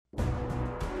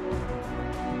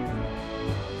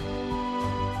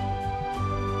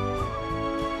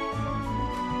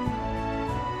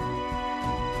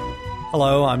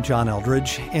Hello, I'm John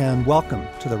Eldridge, and welcome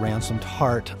to the Ransomed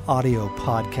Heart audio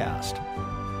podcast.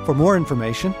 For more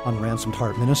information on Ransomed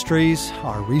Heart Ministries,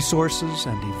 our resources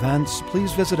and events,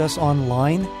 please visit us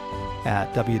online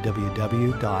at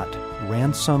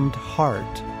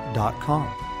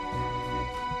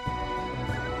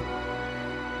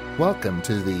www.ransomedheart.com. Welcome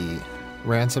to the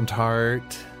Ransomed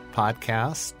Heart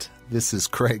podcast. This is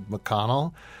Craig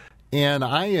McConnell, and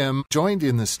I am joined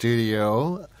in the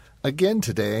studio again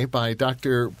today by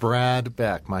Dr. Brad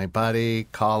Beck, my buddy,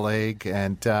 colleague,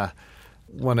 and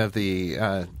one of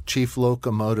the chief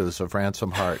locomotives of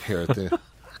Ransomed Heart here at the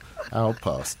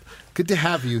Outpost. Good to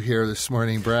have you here this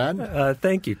morning, Brad.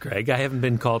 Thank you, Craig. I haven't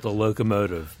been called a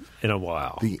locomotive in a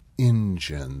while. The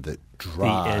engine that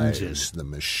drives the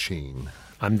machine.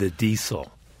 I'm the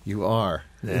diesel. You are,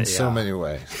 in so many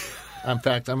ways. In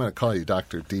fact, I'm going to call you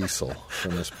Dr. Diesel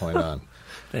from this point on.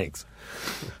 Thanks.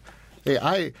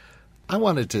 Hey, I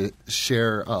wanted to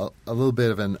share a little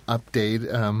bit of an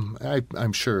update.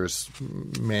 I'm sure as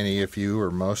many of you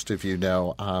or most of you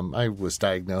know, I was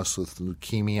diagnosed with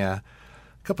leukemia a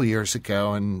couple of years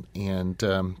ago, and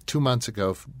 2 months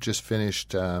ago just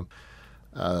finished a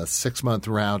 6-month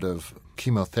round of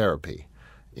chemotherapy.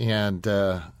 And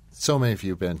so many of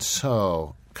you have been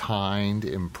so kind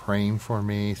in praying for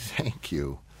me. Thank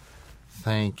you.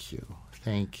 Thank you.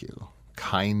 Thank you.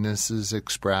 Kindness is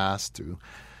expressed through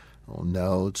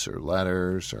notes or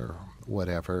letters or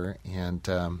whatever. And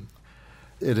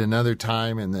at another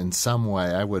time and in some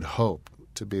way, I would hope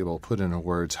to be able to put into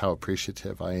words how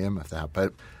appreciative I am of that.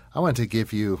 But I want to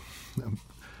give you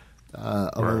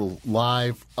a little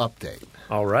live update.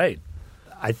 All right.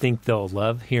 I think they'll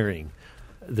love hearing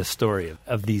the story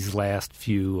of these last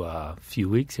few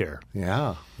weeks here.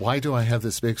 Yeah. Why do I have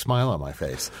this big smile on my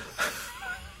face?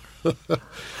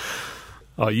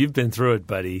 Oh, you've been through it,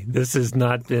 buddy. This has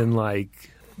not been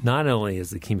not only has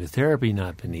the chemotherapy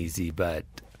not been easy, but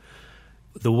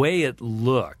the way it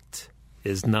looked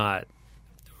is not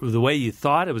the way you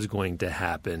thought it was going to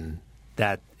happen.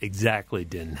 That exactly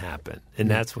didn't happen. And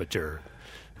that's what you're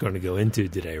going to go into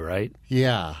today, right?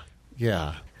 Yeah.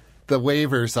 The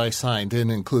waivers I signed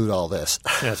didn't include all this.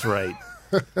 That's right.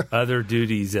 Other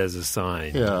duties as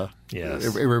assigned. Yeah.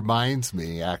 Yes. It reminds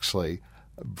me, actually,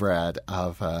 Brad,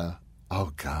 of a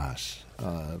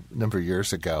number of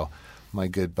years ago, my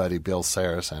good buddy Bill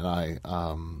Saris and I,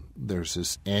 there's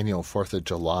this annual 4th of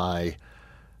July,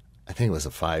 I think it was a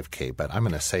 5K, but I'm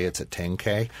going to say it's a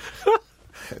 10K.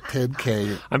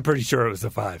 10K. I'm pretty sure it was a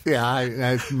 5. Yeah,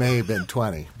 it may have been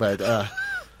 20, but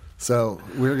so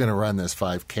we're going to run this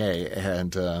 5K,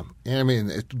 and I mean,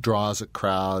 it draws a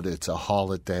crowd. It's a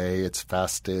holiday. It's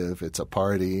festive. It's a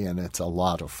party, and it's a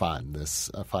lot of fun.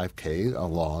 This 5K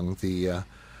along the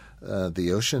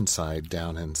ocean side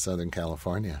down in Southern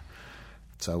California.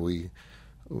 So we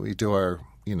do our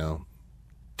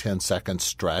 10-second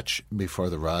stretch before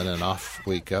the run, and off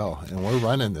we go. And we're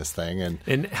running this thing.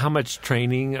 And how much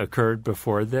training occurred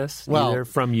before this, well, either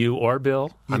from you or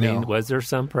Bill? Was there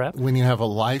some prep? When you have a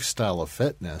lifestyle of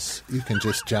fitness, you can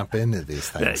just jump into these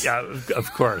things. Yeah,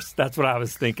 of course. That's what I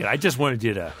was thinking. I just wanted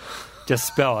you to just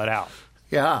spell it out.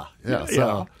 Yeah.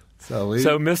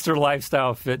 So Mr.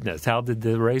 Lifestyle Fitness, how did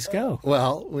the race go?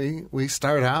 Well, we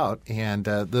start out, and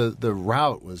the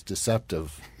route was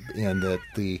deceptive in that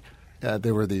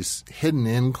there were these hidden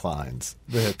inclines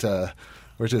that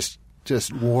were just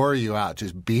wore you out,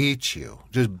 just beat you.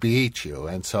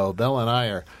 And so Bill and I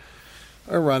are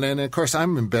running. And of course,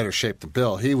 I'm in better shape than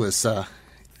Bill. He was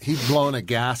he'd blown a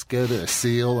gasket, a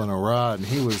seal, and a rod, and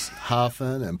he was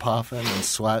huffing and puffing and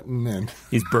sweating, and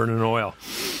he's burning oil.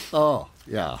 Oh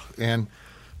yeah, and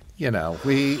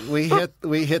we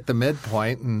hit the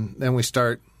midpoint, and then we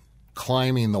start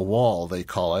climbing the wall, they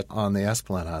call it, on the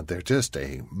Esplanade. They're just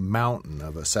a mountain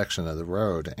of a section of the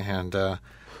road. And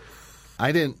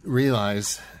I didn't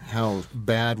realize how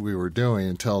bad we were doing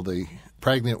until the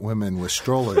pregnant women with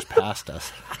strollers passed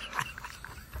us.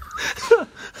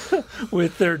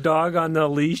 With their dog on the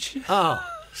leash? Oh,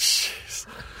 jeez.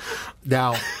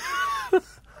 Now,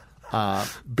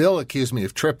 Bill accused me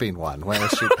of tripping one when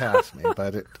she passed me,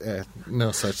 but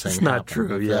no such thing happened. It's not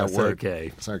true. Yeah, it's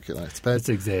okay. Circulates. But it's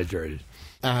exaggerated.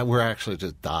 We're actually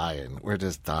just dying. We're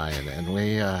just dying. And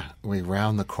we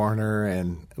round the corner,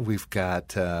 and we've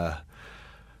got,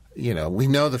 we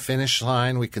know the finish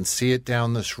line. We can see it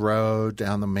down this road,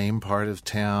 down the main part of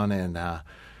town, and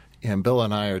Bill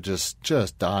and I are just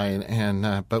dying.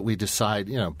 And but we decide,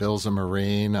 Bill's a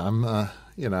Marine. I'm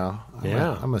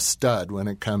I'm a stud when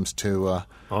it comes to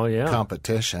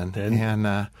competition.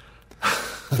 And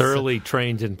thoroughly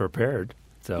trained and prepared.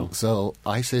 So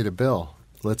I say to Bill,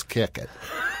 let's kick it.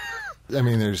 I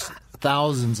mean, there's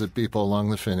thousands of people along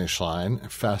the finish line,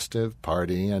 festive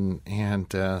party,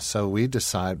 and so we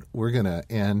decide we're going to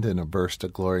end in a burst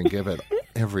of glory and give it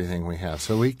everything we have.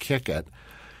 So we kick it,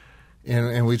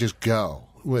 and we just go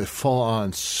with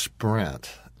full-on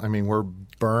sprint. I mean, we're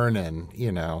burning,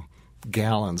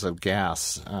 gallons of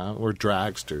gas. We're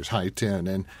dragsters, high tune,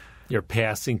 and you're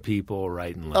passing people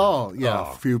right and left. Oh,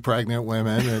 yeah, a few pregnant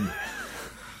women and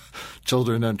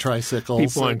children on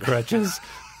tricycles. People on crutches.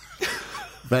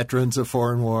 Veterans of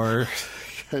foreign war.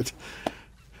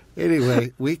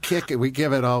 Anyway, we kick it. We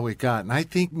give it all we got. And I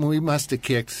think we must have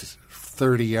kicked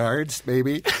 30 yards,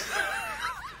 maybe.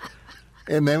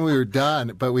 And then we were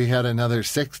done, but we had another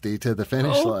 60 to the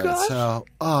finish line. Gosh. So,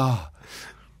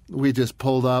 we just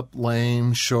pulled up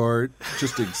lame, short,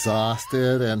 just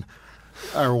exhausted, and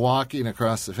are walking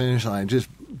across the finish line just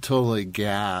totally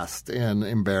gassed and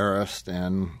embarrassed.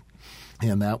 And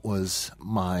that was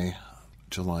my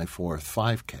July 4th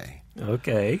 5K.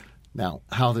 Okay. Now,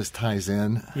 how this ties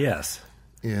in Yes.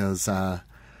 is, oh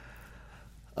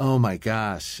my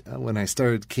gosh, when I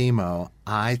started chemo,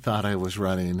 I thought I was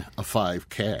running a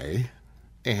 5K,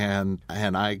 and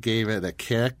I gave it a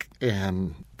kick,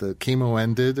 and the chemo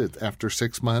ended after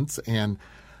 6 months, and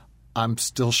I'm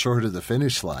still short of the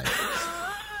finish line.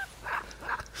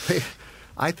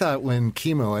 I thought when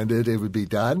chemo ended, it would be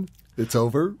done. It's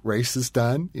over. Race is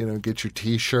done. Get your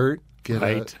T-shirt. Get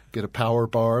a power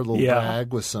bar, a little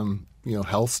bag with some,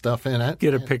 health stuff in it.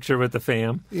 Get a picture with the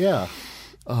fam. Yeah.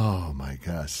 Oh, my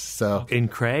gosh. So, And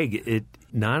Craig, it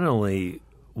not only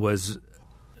was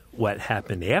what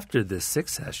happened after this 6th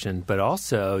session, but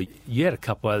also you had a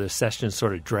couple other sessions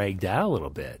sort of dragged out a little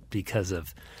bit because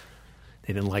of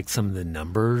they didn't like some of the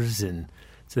numbers, and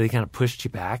so they kind of pushed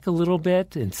you back a little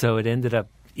bit. And so it ended up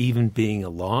even being a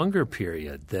longer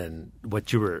period than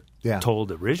what you were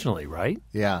told originally, right?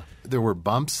 Yeah. There were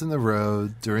bumps in the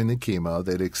road during the chemo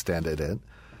that extended it.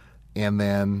 And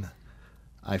then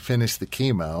I finished the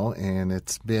chemo, and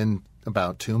it's been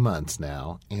about 2 months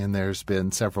now, and there's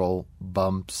been several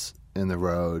bumps in the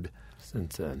road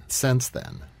since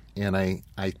then. And I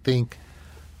think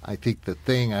the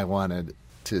thing I wanted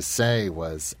to say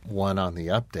was, one, on the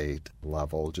update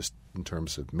level, just in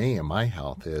terms of me and my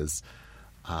health, is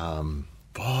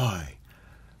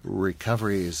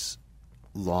recovery is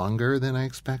longer than I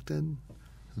expected.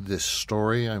 This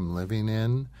story I'm living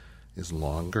in is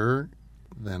longer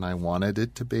than I wanted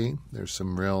it to be. There's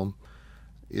some real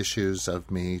issues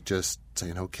of me just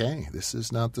saying, okay, this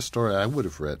is not the story I would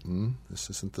have written. This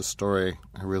isn't the story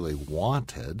I really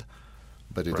wanted,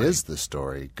 but it is the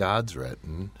story God's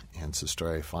written, and it's the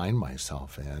story I find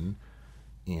myself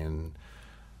in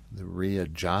the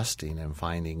readjusting and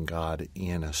finding God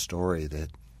in a story that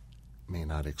may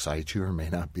not excite you or may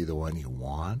not be the one you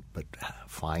want, but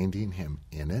finding Him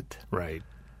in it. Right.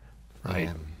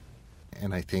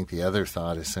 And I think the other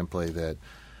thought is simply that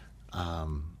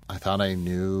I thought I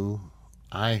knew,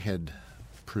 I had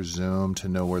presumed to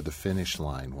know where the finish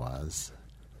line was,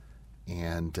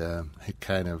 and had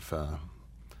kind of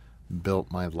built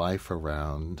my life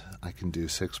around, I can do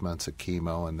 6 months of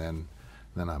chemo and then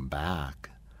I'm back.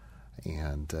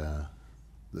 And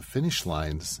the finish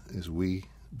lines, as we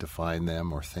define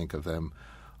them or think of them,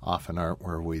 often aren't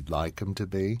where we'd like them to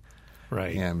be.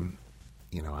 Right. And,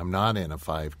 I'm not in a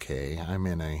 5K. I'm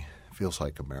in feels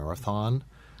like a marathon.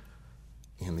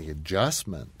 And the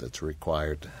adjustment that's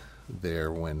required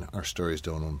there when our stories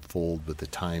don't unfold with the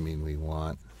timing we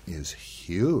want is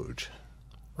huge.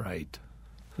 Right.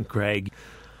 Greg,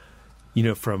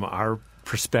 from our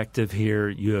perspective here,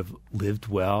 you have lived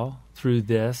well through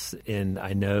this, and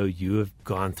I know you have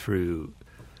gone through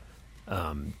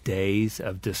days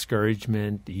of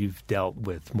discouragement. You've dealt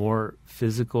with more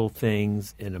physical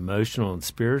things and emotional and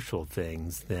spiritual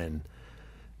things than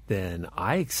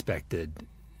I expected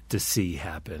to see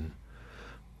happen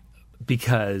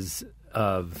because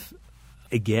of,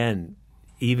 again,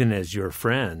 even as your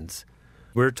friends,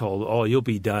 we're told, oh, you'll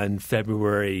be done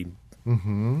February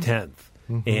 10th,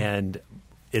 and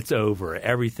it's over.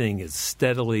 Everything is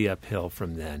steadily uphill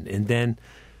from then. And then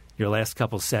your last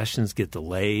couple sessions get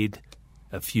delayed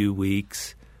a few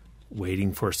weeks,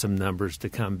 waiting for some numbers to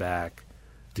come back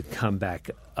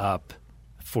up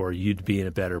for you to be in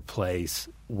a better place.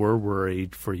 We're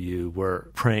worried for you. We're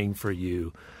praying for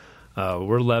you.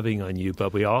 We're loving on you.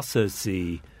 But we also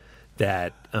see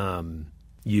that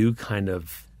you kind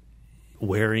of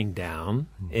wearing down,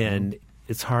 and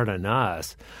it's hard on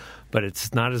us, but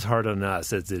it's not as hard on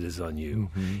us as it is on you.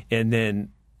 And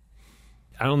then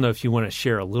I don't know if you want to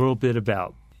share a little bit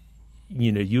about,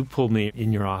 you pulled me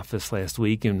in your office last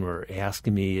week and were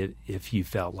asking me if you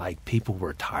felt like people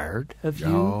were tired of you.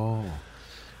 Oh.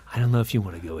 I don't know if you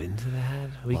want to go into that.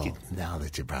 Now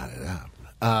that you brought it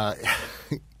up.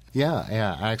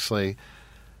 Yeah, actually,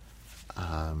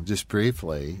 just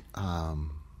briefly,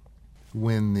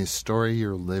 when the story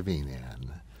you're living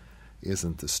in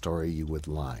isn't the story you would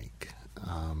like,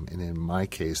 and in my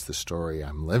case, the story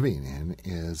I'm living in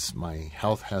is my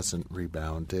health hasn't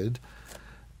rebounded,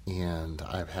 and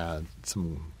I've had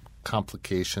some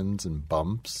complications and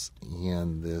bumps,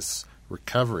 and this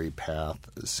recovery path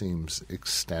seems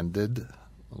extended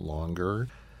longer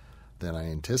than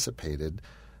I anticipated.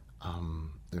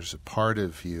 There's a part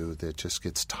of you that just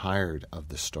gets tired of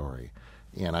the story.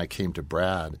 And I came to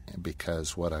Brad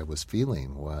because what I was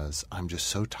feeling was I'm just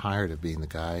so tired of being the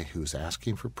guy who's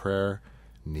asking for prayer,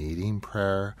 needing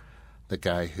prayer, the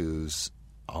guy who's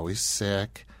always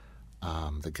sick,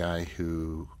 the guy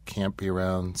who can't be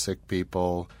around sick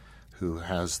people, who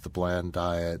has the bland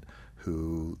diet,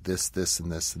 who this,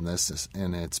 and this, and this.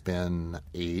 And it's been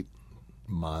 8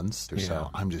 months or so.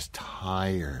 I'm just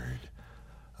tired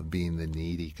of being the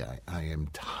needy guy. I am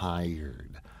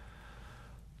tired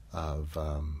of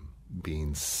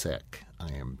being sick.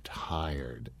 I am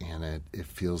tired, and it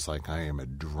feels like I am a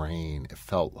drain. It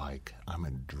felt like I'm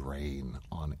a drain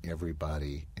on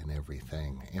everybody and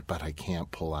everything, but I can't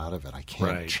pull out of it. I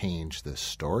can't change the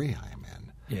story I'm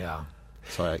in. Yeah.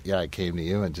 So, I came to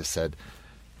you and just said,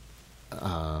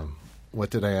 what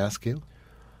did I ask you?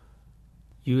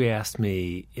 You asked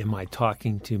me, am I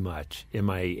talking too much? Am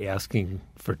I asking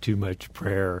for too much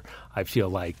prayer? I feel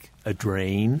like a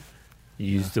drain. You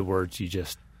used the words you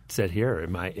just said here.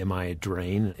 Am I a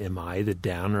drain? Am I the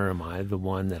downer? Am I the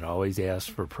one that always asks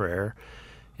for prayer?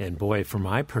 And boy, from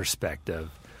my perspective,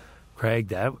 Craig,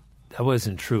 that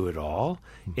wasn't true at all.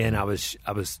 Mm-hmm. And I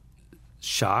was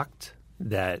shocked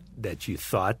that you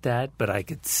thought that, but I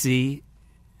could see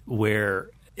where,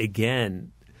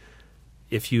 again,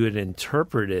 if you had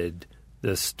interpreted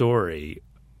the story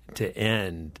to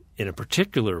end in a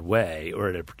particular way or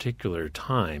at a particular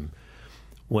time,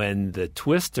 when the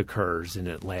twist occurs and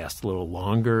it lasts a little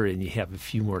longer and you have a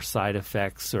few more side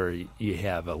effects or you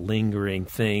have a lingering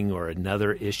thing or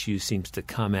another issue seems to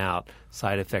come out,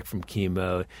 side effect from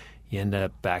chemo, you end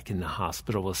up back in the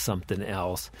hospital with something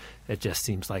else. It just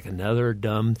seems like another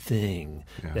dumb thing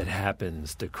that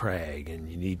happens to Craig and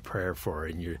you need prayer for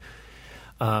it. And you're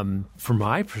from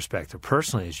my perspective,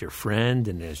 personally, as your friend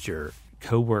and as your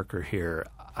coworker here,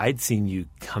 I'd seen you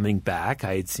coming back.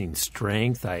 I had seen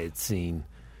strength. I had seen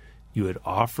you had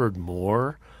offered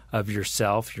more of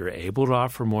yourself. You're able to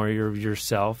offer more of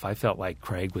yourself. I felt like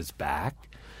Craig was back.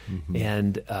 Mm-hmm.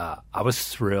 And I was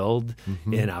thrilled,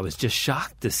 and I was just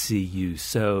shocked to see you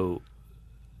so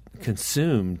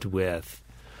consumed with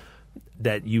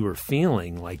that you were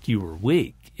feeling like you were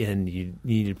weak and you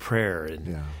needed prayer.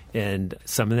 And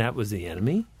some of that was the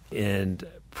enemy, and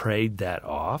prayed that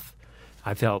off.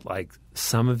 I felt like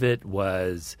some of it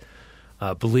was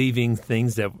believing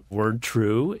things that weren't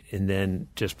true, and then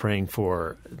just praying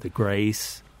for the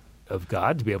grace of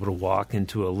God to be able to walk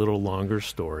into a little longer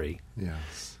story.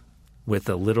 Yes. With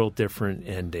a little different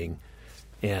ending.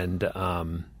 And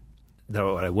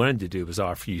what I wanted to do was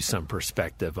offer you some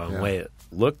perspective on the way it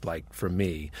looked like for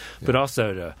me, but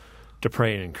also to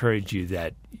pray and encourage you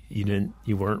that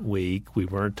you weren't weak. We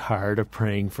weren't tired of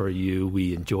praying for you.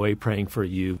 We enjoy praying for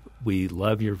you. We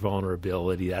love your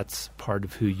vulnerability. That's part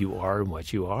of who you are and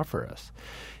what you offer us.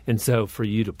 And so for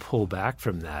you to pull back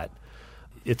from that,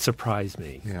 it surprised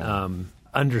me. Yeah.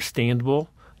 Understandable,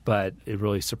 but it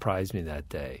really surprised me that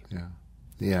day.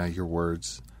 Yeah, your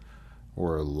words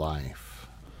were life.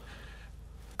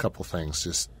 A couple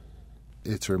things.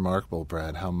 It's remarkable,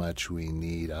 Brad, how much we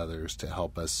need others to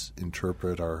help us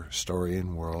interpret our story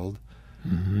and world.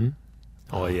 Mm-hmm.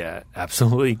 Oh, yeah,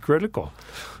 absolutely critical.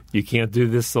 You can't do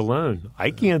this alone. I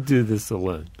can't do this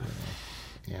alone.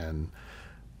 And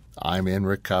I'm in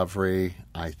recovery.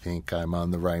 I think I'm on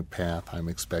the right path. I'm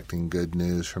expecting good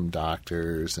news from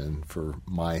doctors and for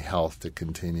my health to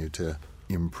continue to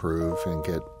improve and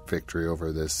get victory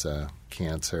over this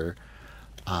cancer.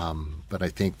 But I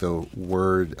think the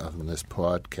word of this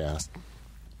podcast,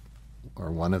 or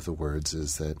one of the words,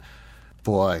 is that,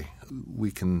 boy,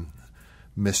 we can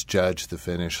misjudge the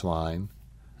finish line,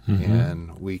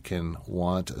 and we can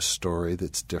want a story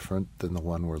that's different than the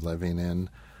one we're living in.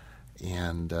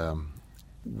 And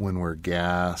when we're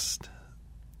gassed,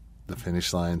 the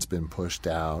finish line's been pushed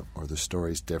out, or the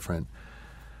story's different,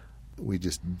 we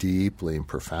just deeply and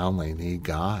profoundly need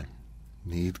God.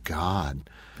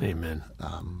 Amen.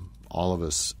 All of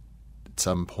us at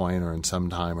some point or in some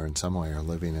time or in some way are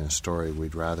living in a story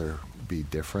we'd rather be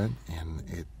different, and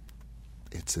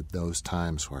it's at those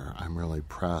times where I'm really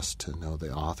pressed to know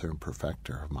the author and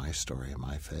perfecter of my story and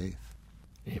my faith.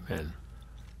 Amen.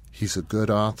 He's a good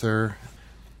author,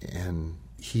 and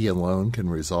he alone can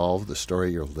resolve the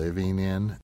story you're living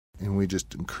in. And we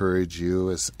just encourage you,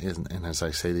 and as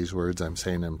I say these words, I'm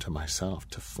saying them to myself,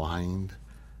 to find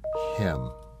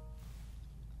him.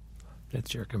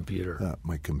 That's your computer.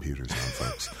 My computer's on,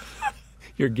 folks.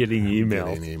 You're getting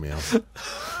emails. Getting emails.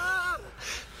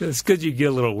 It's because you get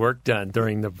a little work done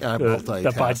during the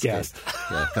podcast.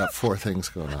 Yeah, I've got 4 things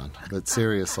going on. But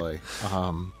seriously,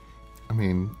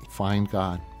 find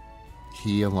God.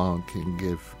 He alone can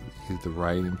give you the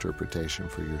right interpretation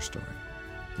for your story.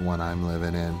 The one I'm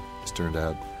living in has turned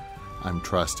out, I'm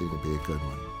trusting to be a good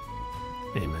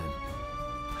one. Amen.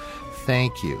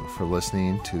 Thank you for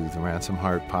listening to the Ransomed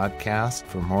Heart podcast.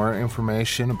 For more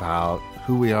information about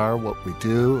who we are, what we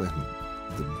do, and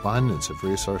the abundance of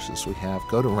resources we have,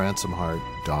 go to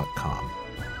ransomedheart.com.